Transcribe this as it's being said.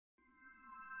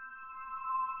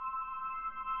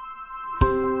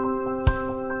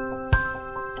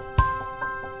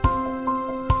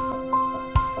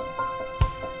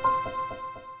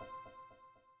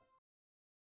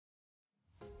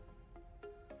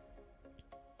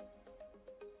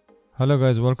Hello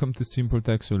guys, welcome to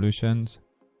SimpleTechSolutions.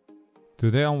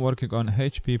 Today I'm working on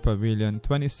HP Pavilion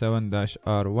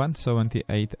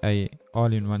 27-R178a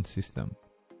all-in-one system.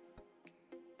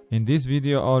 In this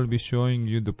video I'll be showing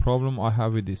you the problem I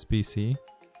have with this PC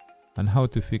and how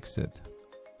to fix it.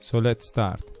 So let's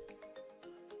start.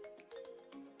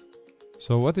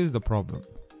 So what is the problem?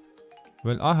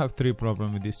 Well, I have three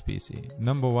problems with this PC.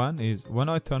 Number one is when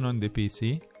I turn on the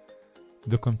PC,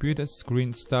 the computer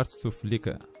screen starts to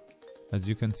flicker, as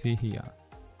you can see here.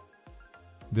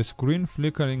 The screen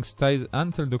flickering stays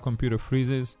until the computer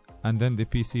freezes and then the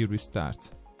PC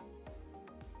restarts.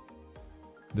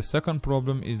 The second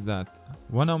problem is that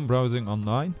when I'm browsing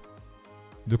online,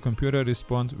 the computer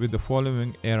responds with the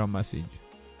following error message.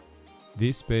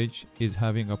 This page is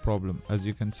having a problem, as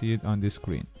you can see it on the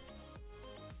screen.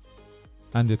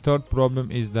 And the third problem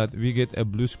is that we get a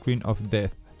blue screen of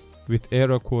death with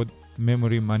error code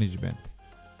memory management.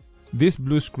 This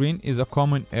blue screen is a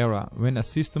common error when a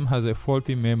system has a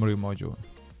faulty memory module.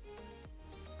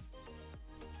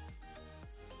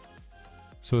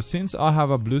 So since I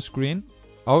have a blue screen,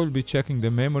 I will be checking the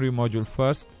memory module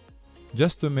first,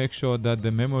 just to make sure that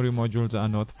the memory modules are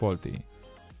not faulty.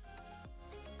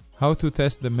 How to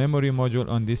test the memory module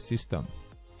on this system?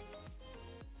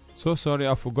 So sorry,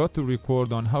 I forgot to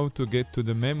record on how to get to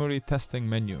the memory testing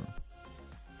menu.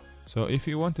 So if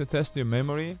you want to test your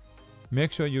memory,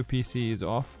 make sure your PC is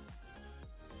off.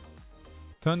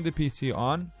 Turn the PC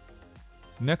on.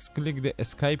 Next, click the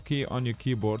escape key on your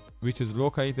keyboard, which is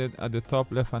located at the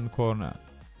top left hand corner.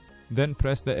 Then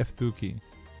press the F2 key.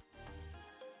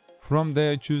 From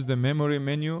there, choose the memory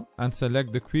menu and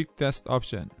select the quick test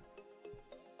option.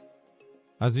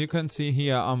 As you can see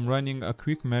here, I'm running a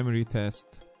quick memory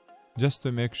test, just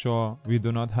to make sure we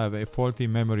do not have a faulty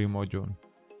memory module.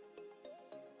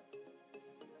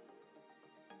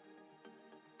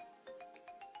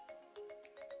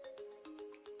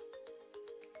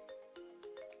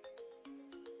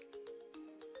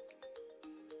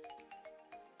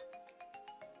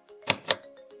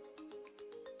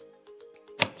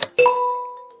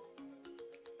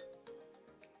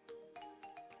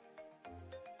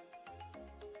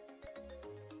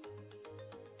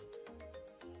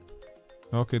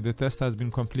 Okay, the test has been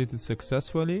completed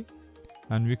successfully,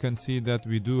 and we can see that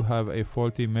we do have a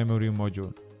faulty memory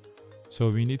module. So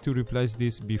we need to replace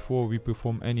this before we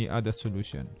perform any other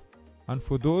solution. And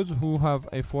for those who have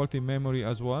a faulty memory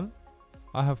as well,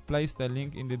 I have placed a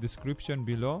link in the description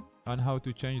below on how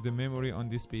to change the memory on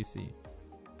this PC.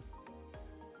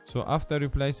 So after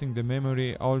replacing the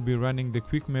memory, I will be running the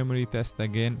quick memory test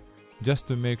again, just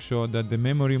to make sure that the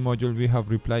memory module we have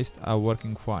replaced are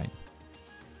working fine.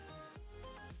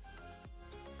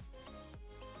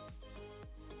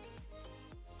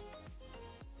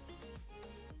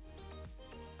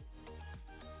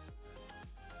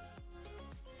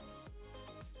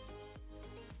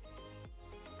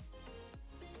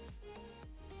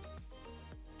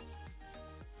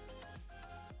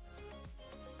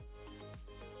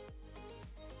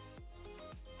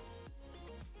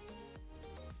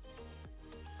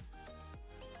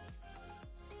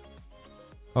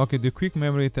 Okay, the quick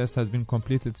memory test has been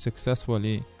completed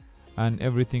successfully and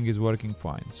everything is working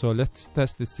fine. So let's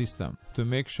test the system to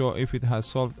make sure if it has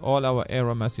solved all our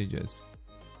error messages.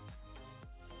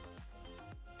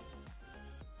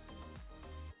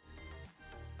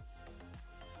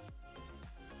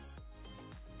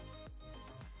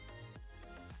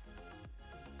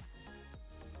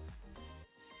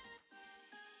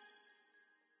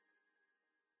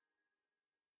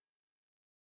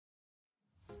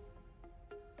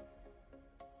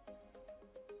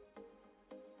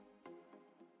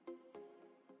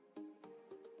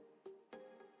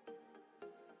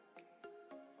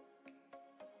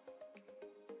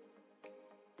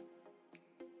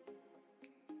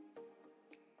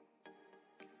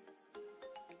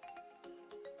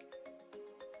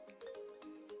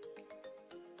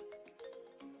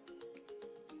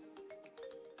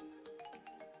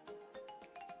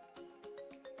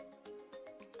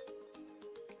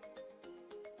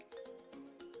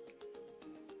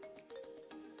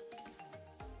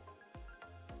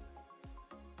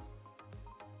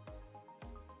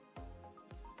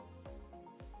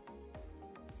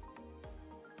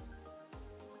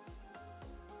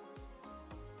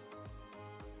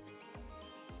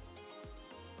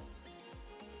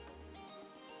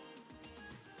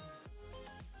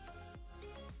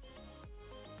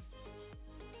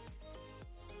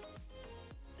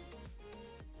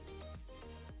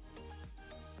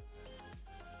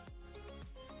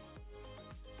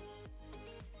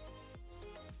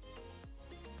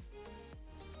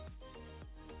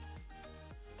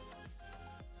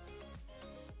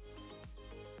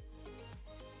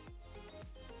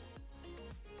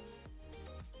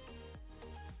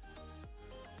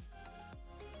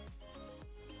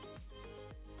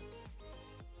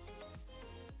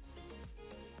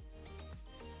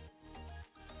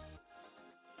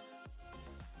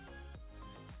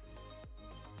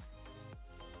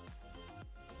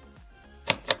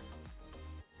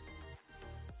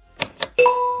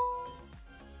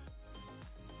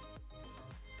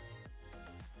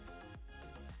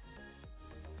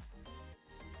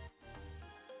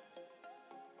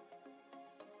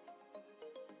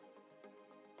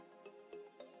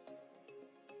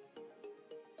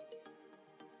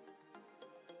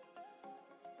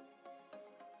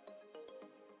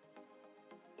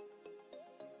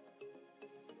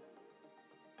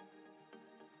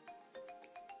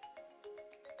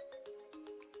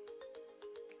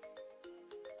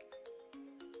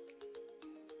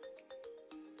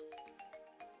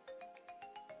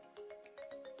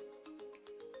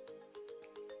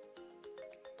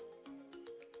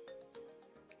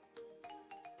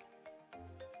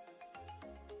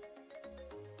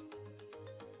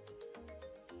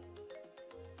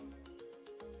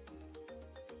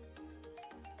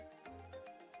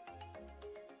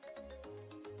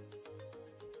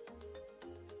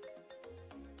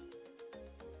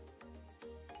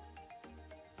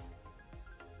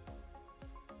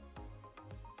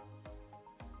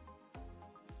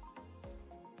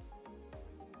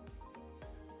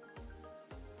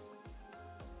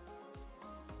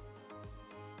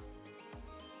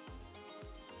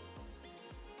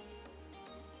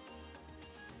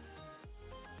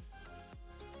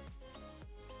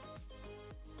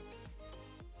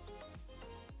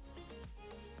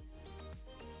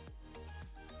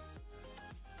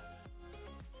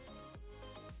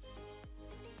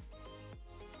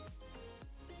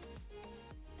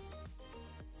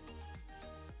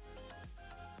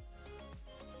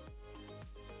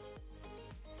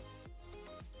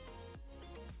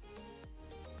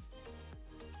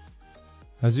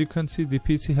 As you can see, the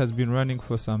PC has been running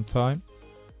for some time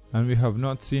and we have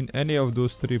not seen any of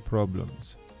those three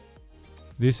problems.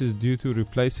 This is due to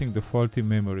replacing the faulty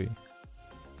memory.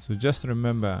 So just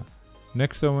remember,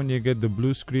 next time when you get the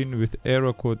blue screen with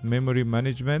error code memory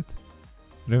management,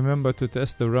 remember to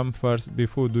test the RAM first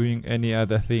before doing any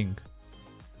other thing.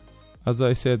 As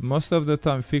I said, most of the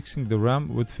time fixing the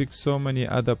RAM would fix so many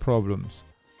other problems.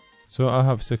 So I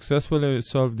have successfully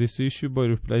solved this issue by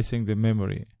replacing the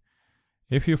memory.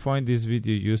 If you find this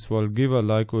video useful, give a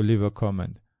like or leave a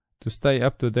comment. To stay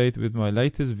up to date with my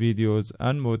latest videos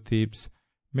and more tips,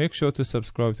 make sure to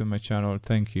subscribe to my channel.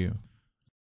 Thank you.